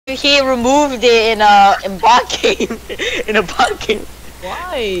he removed it in bot game. In a bot game.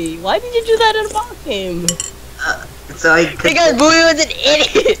 Why? Why did you do that in a bot game? So Because Bowie was an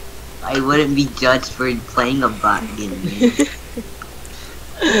idiot. I wouldn't be judged for playing a bot game.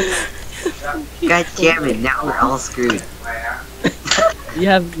 God damn it! Now we're all screwed. You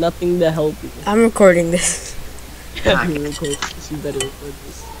have nothing to help you. I'm recording this. You better record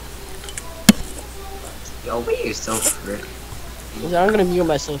this. Yo, wait yourself for. I'm gonna mute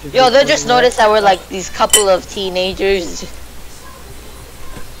myself. Yo, they just noticed that we're like these couple of teenagers.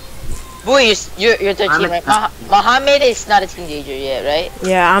 Boy, you're 13, right? Mohammed is not a teenager yet, right?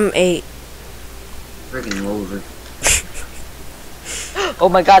 Yeah, I'm 8. Friggin' over. Oh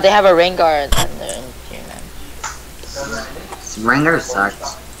my god, they have a Rengar on their team, man. Rengar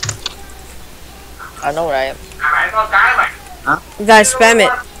sucks. I know, right? Guys, spam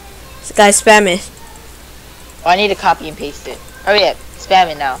it. Guys, spam it. Oh, I need to copy and paste it. Hurry up, spam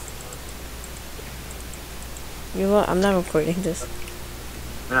it now. You know what? I'm not recording this.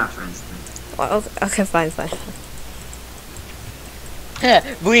 We're not friends then. Well, okay, fine.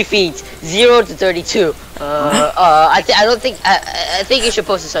 Booty feeds 0 to 32. I think you should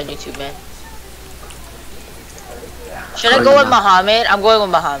post this on YouTube, man. Should I go with Muhammad? I'm going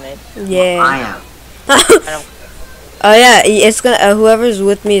with Muhammad. Yeah. I am. Oh yeah, it's gonna. Whoever's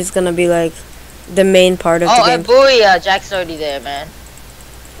with me is gonna be like the main part of the game. Oh, boy, Jack's already there, man.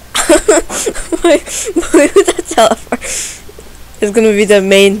 That teleport is gonna be the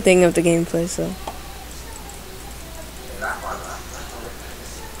main thing of the gameplay. So.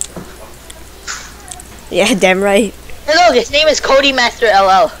 Yeah, damn right. Hello, his name is Cody Master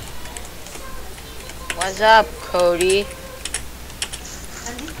LL. What's up, Cody?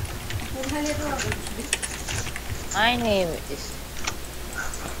 My name is...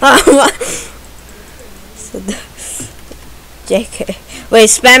 JK. Wait,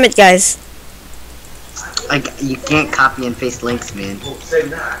 spam it, guys. Like, you can't copy and paste links, man.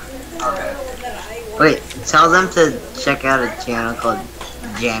 Wait, tell them to check out a channel called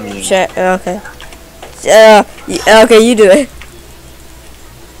Jammy. Okay. Okay, you do it.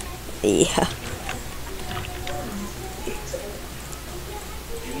 Yeah.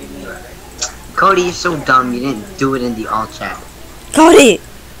 Cody, you're so dumb. You didn't do it in the all chat. Cody.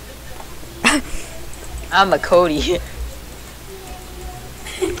 I'm a Cody.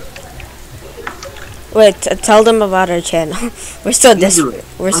 Wait, tell them about our channel. We're so desperate.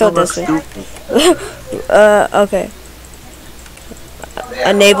 We're so desperate. Okay.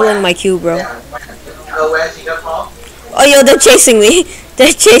 Enabling my queue, bro. Oh, yo, they're chasing me.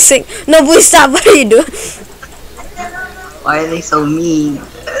 They're chasing. No, please stop. What are you doing? Why are they so mean?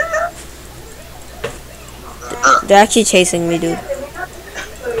 They're actually chasing me, dude.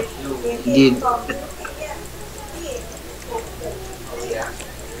 Dude.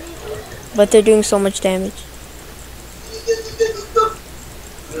 But they're doing so much damage.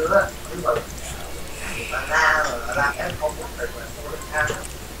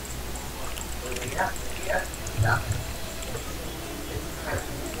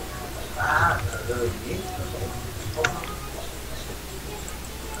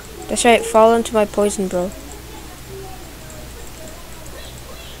 That's right, fall into my poison, bro.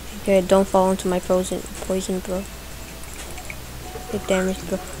 Okay, don't fall into my poison, bro. Get damaged,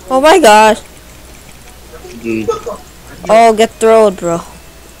 bro. Oh my god! Dude. Oh, get throwed, bro.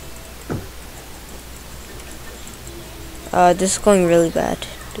 This is going really bad,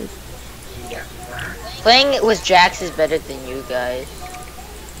 dude. Playing with Jax is better than you guys.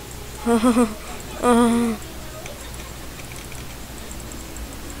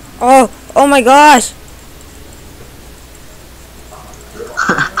 Oh my gosh!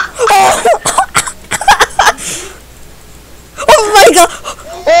 Oh my god!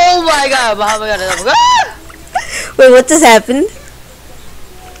 Oh my god, Muhammad got it. Ah! Wait, what just happened?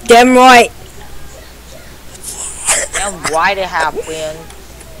 Damn right. Damn, why they have win?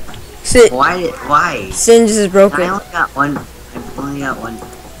 Why? Singe is broken. I only got one. I've only got one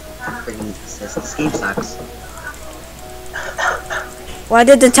freaking assist. This game sucks. Why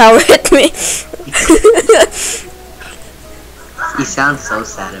did the tower hit me? You sound so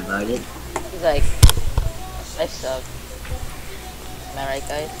sad about it. He's like, I suck. Am I right,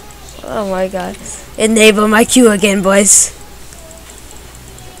 guys? Oh my god. Enable my queue again, boys.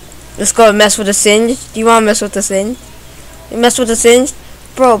 Let's go and mess with the Singe. Do you want to mess with the Singe? You mess with the Singe?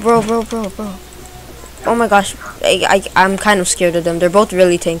 Bro. Oh my gosh. I'm kind of scared of them. They're both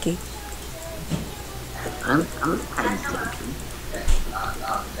really tanky. I'm kind of joking.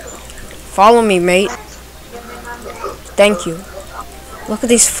 Follow me, mate. Thank you. Look at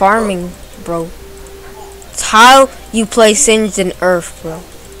these farming, bro. It's how you play Singed in Earth, bro.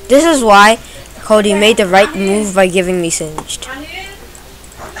 This is why Cody made the right move by giving me singed.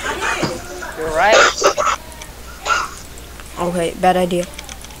 You're right. Okay, bad idea.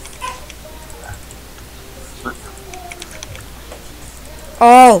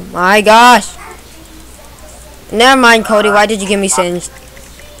 Oh my gosh. Never mind, Cody. Why did you give me singed?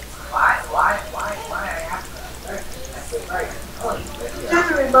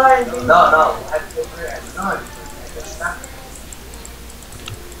 No.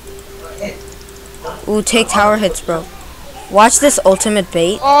 Ooh, take tower hits, bro. Watch this ultimate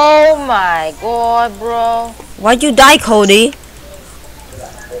bait. Oh my god, bro. Why'd you die, Cody?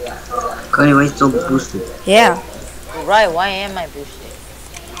 Cody, why still boosted? Yeah. You're right, why am I boosted?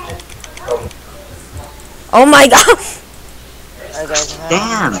 Oh my god. Alright, guys.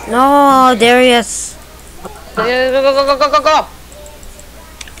 Damn! No, Darius. Go.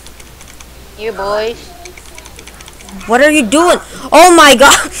 Here, boys. What are you doing? Oh my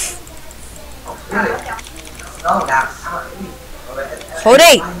god.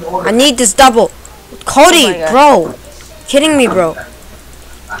 Cody, I need this double. Cody, Oh my bro. Kidding me, bro.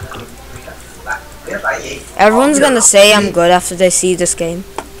 Everyone's gonna say I'm good after they see this game.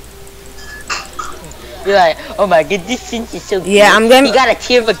 You're like, oh my god, this cinch is so good. Yeah, I'm gonna- You got a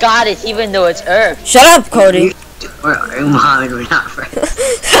tier of a goddess even though it's Earth. Shut up, Cody. Mohammed, we're not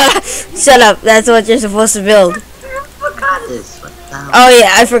friends. Shut up. That's what you're supposed to build. What got this? What the hell? Oh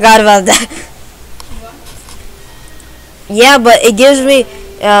yeah, I forgot about that. Yeah, but it gives me.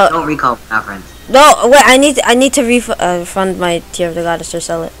 Don't recall, we're not friends. No, wait. I need to refund my tier of the goddess or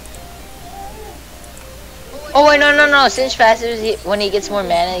sell it. Oh wait, no. Cinch faster when he gets more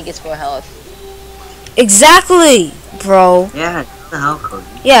mana, he gets more health. Exactly, bro. Yeah, what the hell, Cody?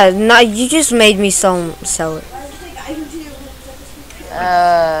 Yeah, no, you just made me sell it.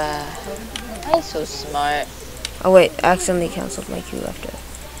 I'm so smart. Oh wait, I accidentally canceled my queue after.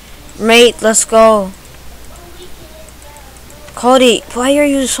 Mate, let's go. Cody, why are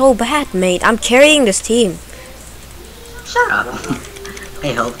you so bad, mate? I'm carrying this team. Shut up. I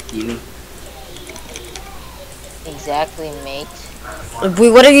helped you. Exactly, mate.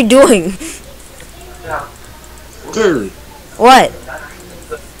 Wait, what are you doing? Dude. What?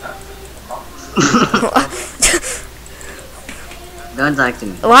 Don't talk to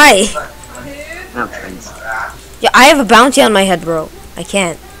me. Why? We're not friends. Yeah, I have a bounty on my head, bro. I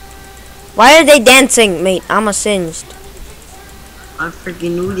can't. Why are they dancing, mate? I'm a singed. I'm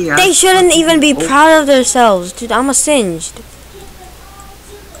freaking new here. They shouldn't even be proud of themselves, dude. I'm a singed.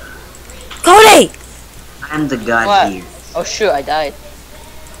 Cody! I'm the god What? here. Oh shoot, I died.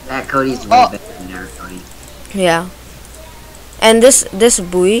 That Cody's way Oh. better than our Cody. Yeah. And this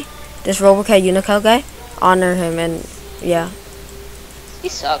buoy, this Robocat Unical guy, honor him and yeah. He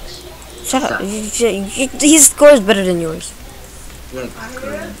sucks. Shut up. His score is better than yours. Yeah,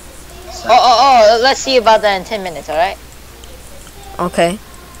 Cody. Oh, let's see about that in 10 minutes, alright? Okay.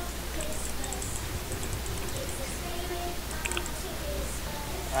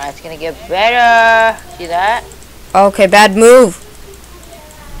 Alright, it's gonna get better. See that? Okay, bad move.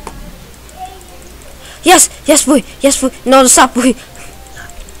 Yes, boy. No, stop, boy.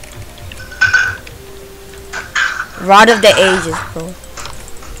 Rod of the ages, bro.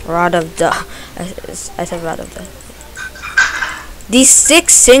 Rod of the. I said rod of the. These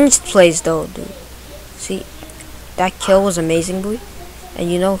 6 singed plays, though, dude. See, that kill was amazing, boy. And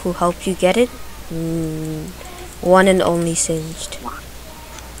you know who helped you get it? One and only singed.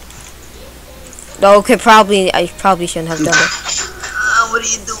 Okay, I probably shouldn't have done it. What are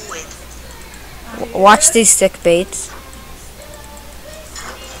you doing? Watch these sick baits.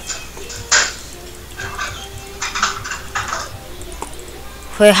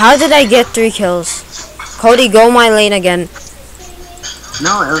 Wait, how did I get 3 kills? Cody, go my lane again.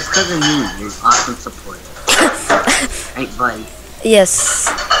 No, it was because of me. Your awesome support. Right, buddy? Yes.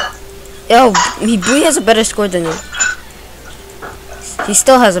 Yo, Bui has a better score than you. He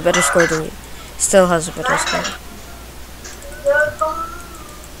still has a better score than you. Still has a better score.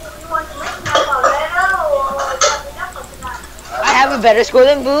 I have a better score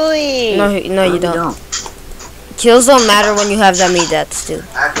than Bully. No, you don't. Kills don't matter when you have that many deaths, dude.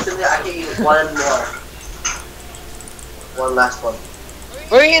 Actually, I can use one more. One last one.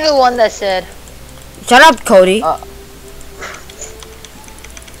 Were you the one that said? Shut up, Cody. Oh.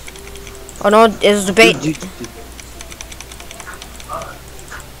 Oh no, it's the bait.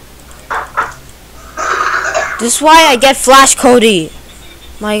 This is why I get flash, Cody.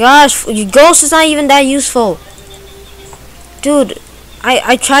 My gosh, your ghost is not even that useful. Dude,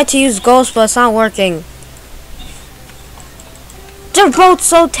 I tried to use ghost, but it's not working. They're both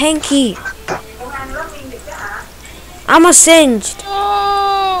so tanky. I'm a singed.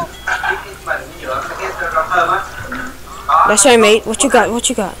 Oh. That's right, mate. What you got? What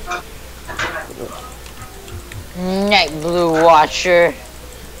you got? Night Blue Watcher.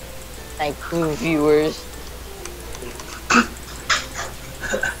 Night Blue viewers.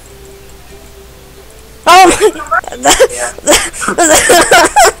 Oh my!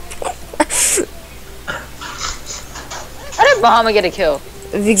 How did Muhammad get a kill?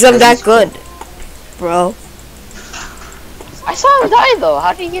 Because I'm that good, bro. I saw him die though.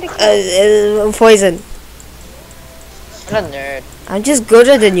 How did he get a kill? Poison. What a nerd. I'm just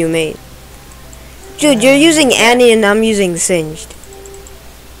gooder than you, mate. Dude, you're using Annie and I'm using Singed.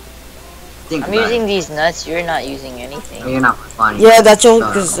 Think I'm about using these nuts. You're not using anything. it. You're not funny. Yeah, that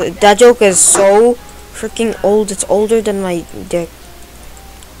joke is so freaking old. It's older than my dick.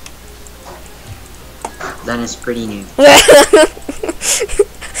 Then it's pretty new. Because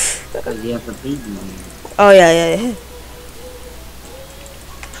you have a baby here. Oh yeah.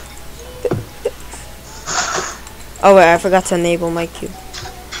 Oh wait, I forgot to enable my cube.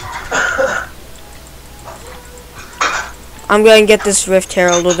 I'm gonna get this Rift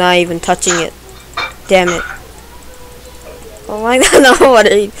Herald without even touching it. Damn it. Oh my god, no, what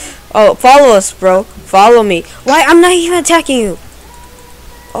are you? Oh, follow us, bro. Follow me. Why? I'm not even attacking you.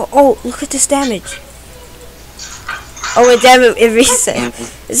 Oh, look at this damage. Oh wait, damn it, it reset.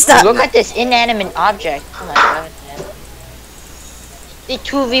 Stop. Look at this inanimate object. Oh my god, man. They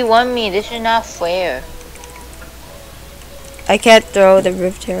 2v1 me. This is not fair. I can't throw the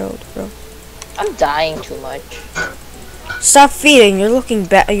Rift Herald, bro. I'm dying too much. Stop feeding. You're looking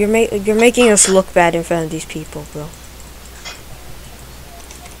bad. You're making us look bad in front of these people, bro.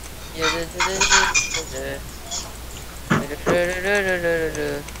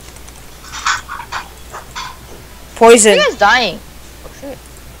 Poison. You guys dying? Oh shit.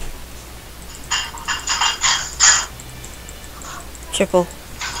 Triple.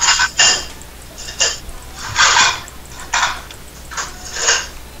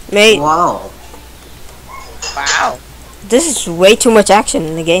 Mate, Whoa. Wow. this is way too much action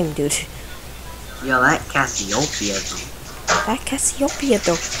in the game, dude. Yo, that Cassiopeia though. That Cassiopeia,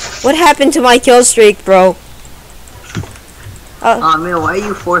 though. What happened to my kill streak, bro? Oh man, why are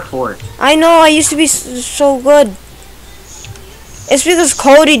you 4-4? I know, I used to be so good. It's because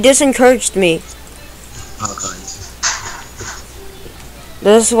Cody disencouraged me. Okay.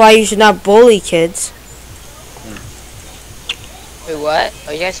 This is why you should not bully kids. Wait, what?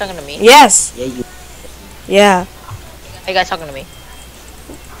 Are you guys talking to me? Yes. Yeah, you. Yeah. Are you guys talking to me?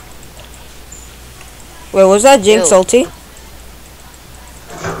 Wait, was that Jinx Ew. ulti?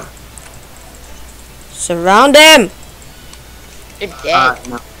 Surround him! You're dead.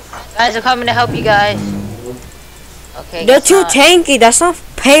 No. Guys, I'm coming to help you guys. Okay. They're guess too not. tanky, that's not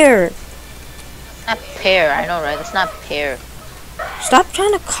fair. That's not fair. I know, right? That's not fair. Stop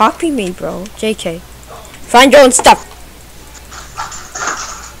trying to copy me, bro. JK. Find your own stuff.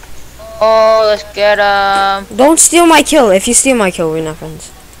 Oh, let's get Don't steal my kill. If you steal my kill, we're not friends.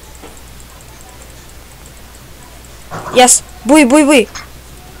 Yes. Bui.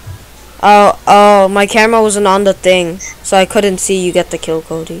 Oh, my camera wasn't on the thing, so I couldn't see you get the kill,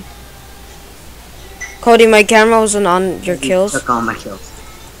 Cody. Cody, my camera wasn't on your kills. Took all my kills.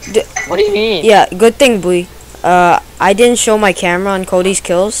 What do you mean? Yeah, good thing, Bui. I didn't show my camera on Cody's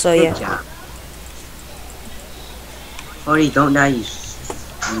kills, so Good yeah. job. Cody, don't die, you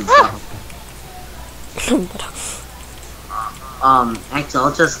Axel,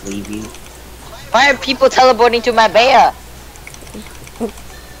 I'll just leave you. Why are people teleporting to my bear?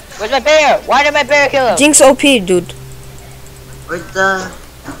 Where's my bear? Why did my bear kill him? Jinx OP, dude. Where's the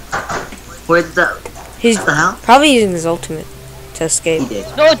He's what the hell? probably using his ultimate to escape. He did.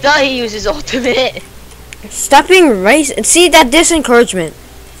 No, duh, he uses ultimate. Stop being racist. See that disencouragement.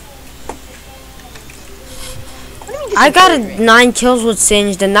 I got 9 kills with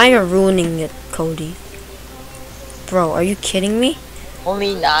Singed, and now you're ruining it, Cody. Bro, are you kidding me?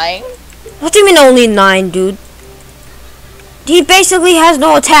 Only 9? What do you mean only 9, dude? He basically has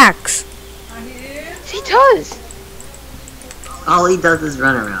no attacks. He does. All he does is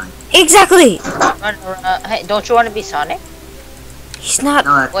run around. Exactly. Run around. Hey, don't you want to be Sonic? He's not.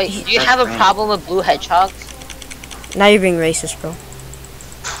 No, that's, Wait, do you that's have a random. problem with blue hedgehogs? Now you're being racist, bro.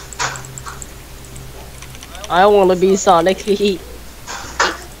 I want to be Sonic. Would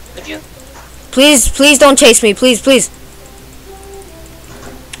you? Please don't chase me. Please.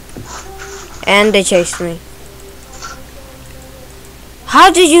 And they chased me. How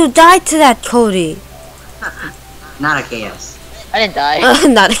did you die to that, Cody? Not a KS. I didn't die.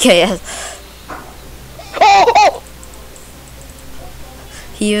 Not a KS. Oh!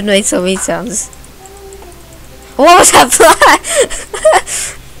 He even made so many sounds. What was that fly?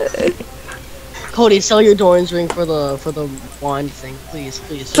 Cody, sell your Doran's ring for the wand thing, please.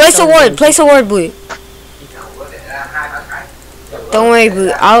 Just Place a sell your word. Doran's Place a word, boy. Don't worry, boy.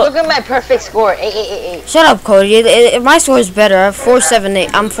 Look at my perfect score. 8. Shut up, Cody. My score is better. I have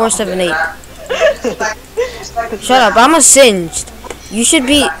 478. I'm 478. Shut up. I'm a singed. You should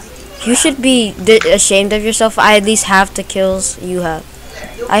be ashamed of yourself. I at least half the kills you have.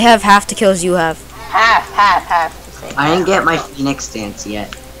 I have half the kills you have. Half. I didn't get my Phoenix stance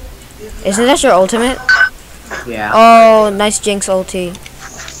yet. Isn't that your ultimate? Yeah. Oh, nice Jinx ulti.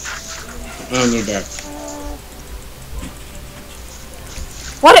 And you're dead.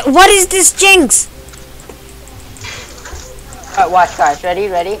 What is this Jinx? Alright, watch, guys. Ready?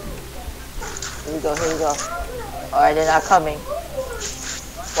 Here we go. Alright, they're not coming.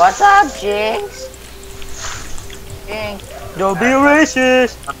 What's up, Jinx? Don't be a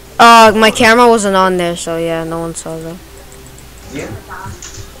racist. My camera wasn't on there, so yeah, no one saw that.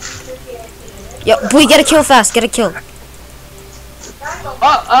 Yo, boy, get a kill fast. Get a kill.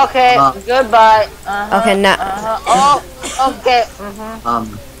 Oh, okay. Goodbye. Okay, now. Oh, okay.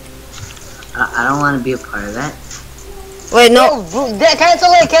 I don't want to be a part of that. Wait, no.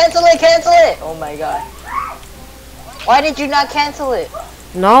 Cancel it. Oh my god. Why did you not cancel it?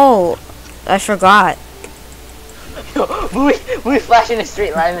 No, I forgot. we flashed in a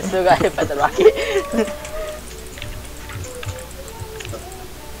straight line and still got hit by the rocket.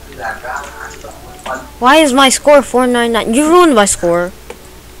 Why is my score 499? You ruined my score.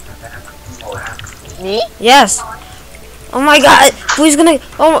 Me? Yes. Oh my god. Who's gonna?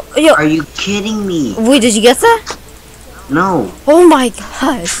 Oh, yo. Are you kidding me? Wait, did you get that? No. Oh my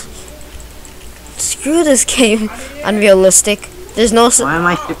gosh. Screw this game. Unrealistic. There's no Why am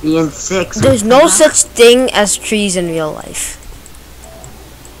I 3-6? There's no such thing as trees in real life.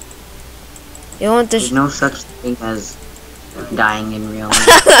 You know what this? There's no such thing as dying in real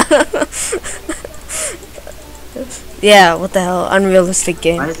life. Yeah, what the hell? Unrealistic Why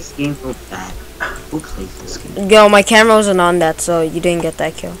game. is this game so bad? Who plays this game? Yo, my camera wasn't on that, so you didn't get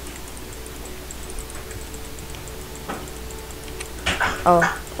that kill.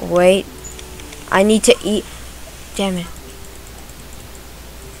 Oh, wait. I need to eat. Damn it.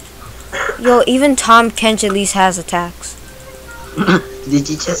 Yo, even Tom Kench at least has attacks. Did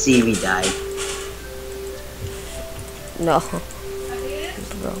you just see me die? No.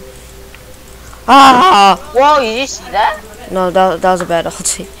 Bro. Ah! Whoa, you just see that? No, that was a bad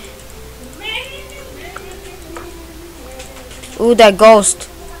ulti. Ooh, that ghost.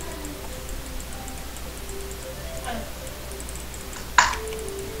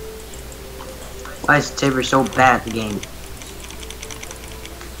 Why is Tabor so bad at the game?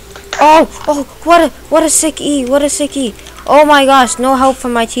 Oh, what a sick E, what a sick E. Oh my gosh, no help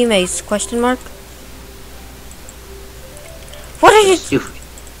from my teammates, question mark. What are you... Stupid.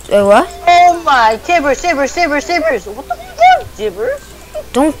 What? Oh my, Tibbers. What the fuck,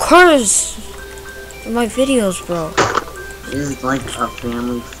 Tibbers? Don't curse in my videos, bro. This is like a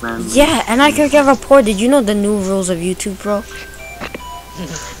family friendly. Yeah, and I could get reported. Did you know the new rules of YouTube, bro?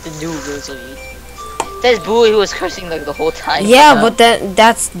 The new rules of YouTube. There's Bowie who was cursing like the whole time. Yeah, but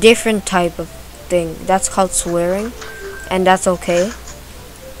that's different type of thing. That's called swearing, and that's okay.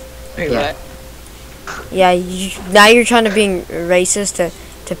 Wait, Yeah. what? Yeah, now you're trying to be racist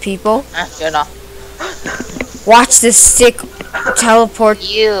to people. You're not. Watch this sick teleport.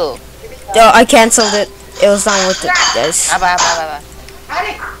 You. Oh, I canceled it. It was not worth it, guys.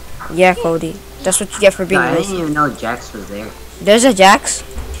 Bye. Yeah, Cody. That's what you get for being I didn't racist. even know Jax was there. There's a Jax.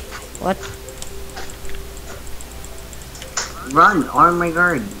 What? Run, arm my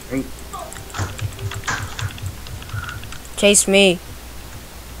guard. Right. Chase me.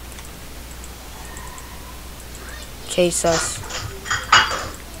 Chase us.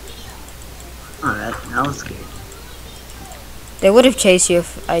 Oh, that was good. They would have chased you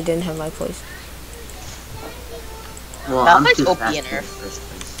if I didn't have my place. Well, That I'm was too OP fast in for Earth. first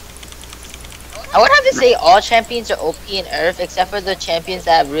place. I would have to say all champions are OP in Earth except for the champions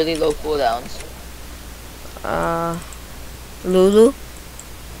that have really low cooldowns. Lulu?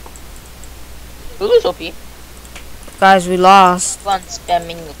 Lulu's OP. Guys, we lost. Fun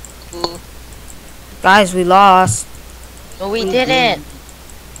spamming Lulu. Guys, we lost. No, we didn't.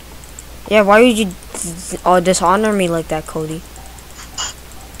 Yeah, why would you dishonor me like that, Cody?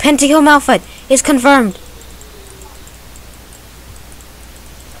 Pentakill Malphite is confirmed.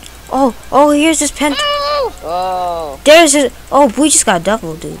 Oh, here's this pent. Oh. There's his. Oh, we just got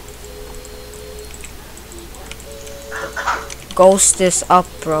double, dude. Ghost this up,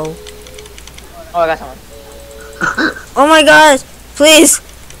 bro. Oh, I got someone. Oh my gosh, please.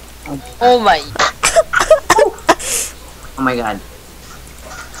 Oh my. Oh my god.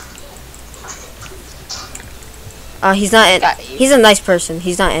 He's not. Got you. He's a nice person.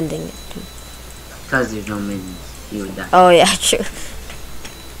 He's not ending it. Because there's no minions. You would die. Oh yeah, true.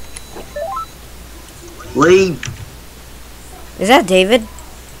 Leave. Is that David?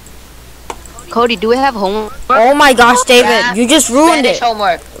 Cody, do we have homework? Oh my gosh, David, Yeah. you just ruined Spanish it.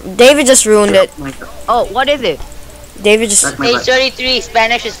 homework. David just ruined it. My God. Oh, what is it? David just. Suck my Page butt. 33.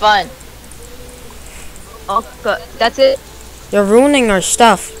 Spanish is fun. Okay, that's it. You're ruining our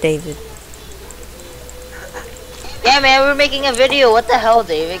stuff, David. Yeah, man, we're making a video. What the hell,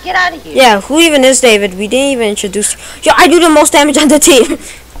 David? Get out of here. Yeah, who even is David? We didn't even introduce. Yo, I do the most damage on the team.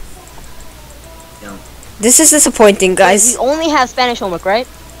 Don't. This is disappointing, We guys. only have Spanish homework, right?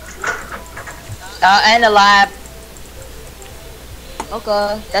 And the lab.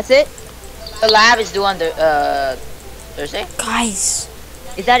 Okay, that's it. The lab is due on the Thursday. Guys,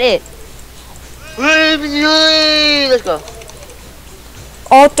 Is that it? Let's go.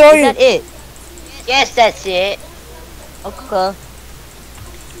 all Is three. that it? Yes, that's it. Okay.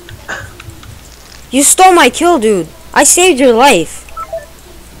 You stole my kill, dude. I saved your life.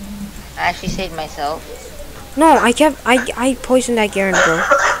 I actually saved myself. No, I poisoned that Garen, bro.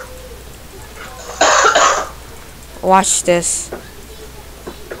 Watch this.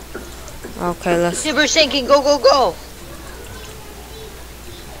 Okay, let's. Super sinking. Go, go, go.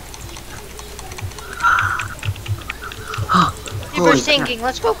 Super Holy sinking.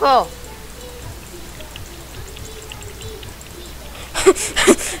 Let's go, go.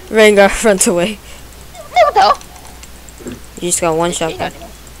 Rengar runs away. What the hell? You just got one shot back.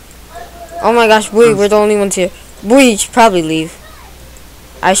 Oh my gosh, Bui, we're the only ones here. Bui, you should probably leave.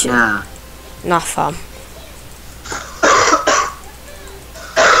 I should. Nah. Nah, fam.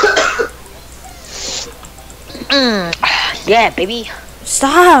 Yeah, baby.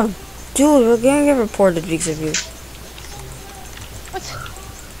 Stop! Dude, we're gonna get reported because of you.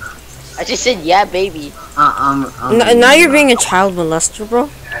 I just said, yeah, baby. Now you're being a child molester, bro.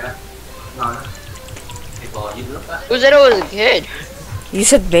 Who said I was a kid? You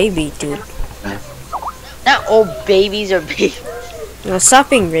said baby, dude. Not all babies are babies. No, stop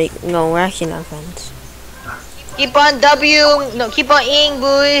being rape. No, we're actually not friends. Keep on W. No, keep on ing,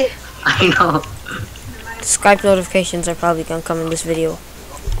 boy. I know. Skype notifications are probably gonna come in this video.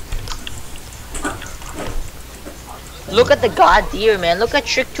 Look at the god deer, man. Look at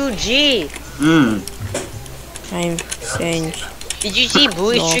Trick 2G. Time change. Did you see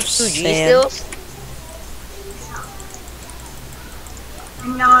Booey's No, Trick 2G sad. stills?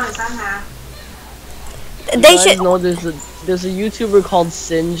 They should. No, there's a YouTuber called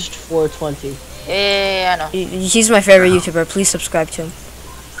Singed 420. Yeah, I know. He's my favorite YouTuber. Please subscribe to him.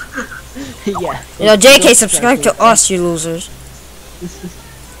 Yeah. You know, JK, subscribe to us, you losers.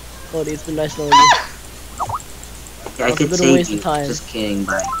 Cody, it's been nice knowing you. Yeah, I That's a could bit of a save waste of you. time. Just kidding,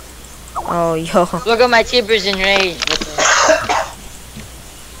 bye. Oh, yo. Look at my tippers enraged.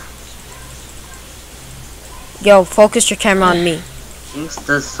 Yo, focus your camera on me. Jinx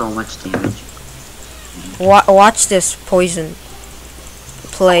does so much damage. Watch this poison.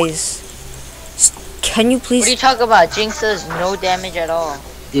 Plays. Can you What are you please? talking about? Jinx does no damage at all.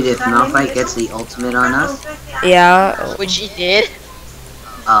 Dude, if Malphite gets the ultimate on us, Yeah. Which he did.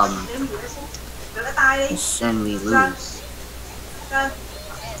 then we lose.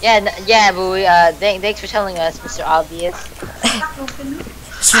 Yeah, Booey. Thanks for telling us, Mr. Obvious.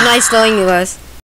 It's nice knowing you guys.